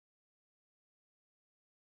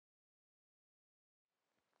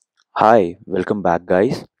Hi, welcome back,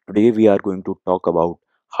 guys. Today we are going to talk about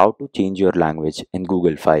how to change your language in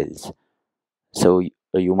Google Files.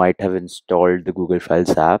 You might have installed the Google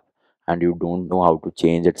Files app and you don't know how to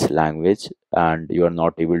change its language and you are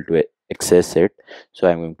not able to access it. So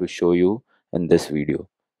I'm going to show you in this video.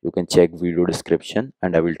 You can check video description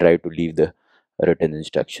and I will try to leave the written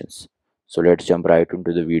instructions. So let's jump right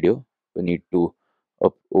into the video. You need to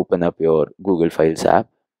open up your Google Files app.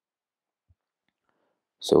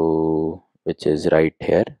 So which is right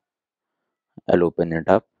here. I'll open it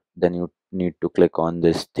up. Then you need to click on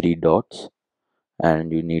this three dots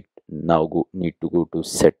and you need to go to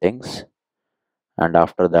settings, and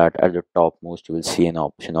after that at the top most you will see an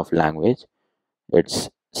option of language.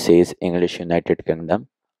 It says English United Kingdom.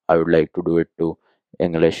 I would like to do it to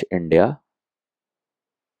English India,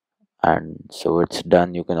 and so it's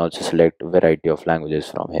done. You can also select variety of languages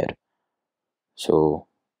from here. So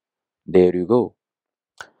there you go.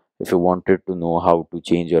 If you wanted to know how to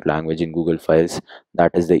change your language in Google Files,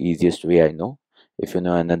 that is the easiest way I know. If you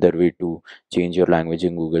know another way to change your language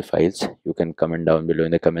in Google Files, you can comment down below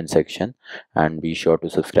in the comment section, and be sure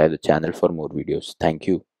to subscribe the channel for more videos. Thank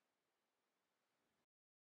you.